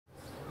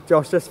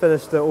Josh, just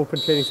finished the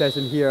open training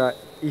session here at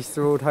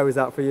Easter Road. How was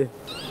that for you?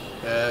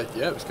 Yeah,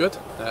 it was good.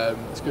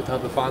 It's good to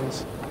have the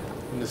fans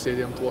in the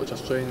stadium to watch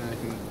us train, and they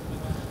can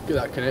get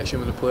that connection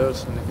with the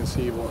players and they can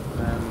see what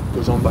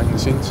goes on behind the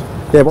scenes.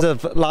 Yeah,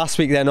 last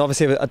week then,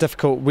 obviously a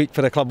difficult week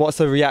for the club. What's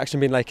the reaction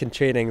been like in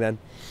training then?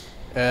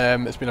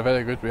 It's been a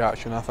very good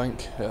reaction, I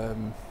think.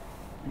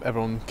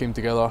 Everyone came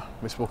together,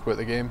 we spoke about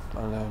the game,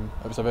 and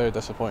it was a very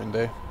disappointing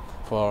day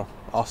for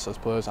us as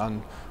players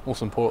and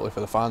most importantly for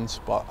the fans,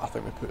 but I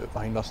think we put it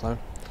behind us now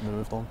and we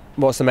moved on.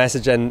 What's the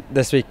message then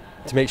this week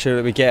to make sure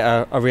that we get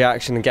a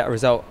reaction and get a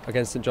result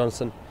against St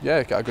Johnstone?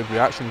 Yeah, get a good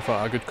reaction in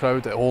front of a good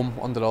crowd at home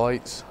under the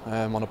lights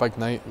on a big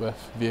night with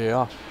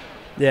VAR.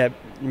 Yeah,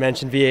 you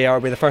mentioned VAR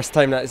will be the first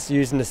time that it's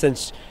used in the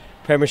cinch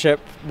Premiership.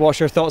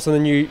 What's your thoughts on the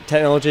new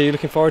technology? Are you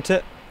looking forward to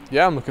it?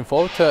 Yeah, I'm looking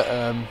forward to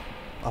it.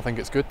 I think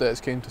it's good that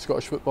it's came to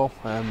Scottish football,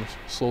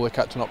 slowly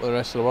catching up with the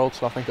rest of the world,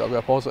 so I think it'll be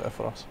a positive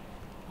for us.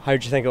 How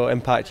do you think it will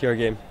impact your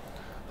game?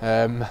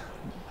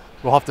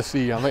 We'll have to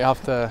see. I might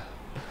have to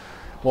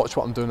watch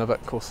what I'm doing a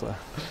bit closely.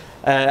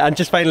 And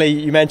just finally,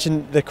 you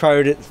mentioned the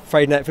crowd at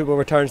Friday Night Football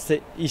returns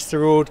to Easter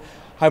Road.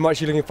 How much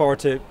are you looking forward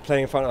to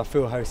playing in front of a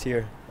full house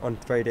here on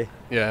Friday?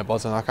 Yeah,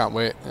 buzzing, I can't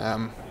wait.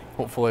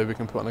 Hopefully we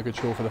can put on a good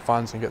show for the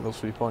fans and get those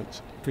 3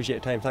 points. Appreciate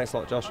your time, thanks a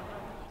lot Josh.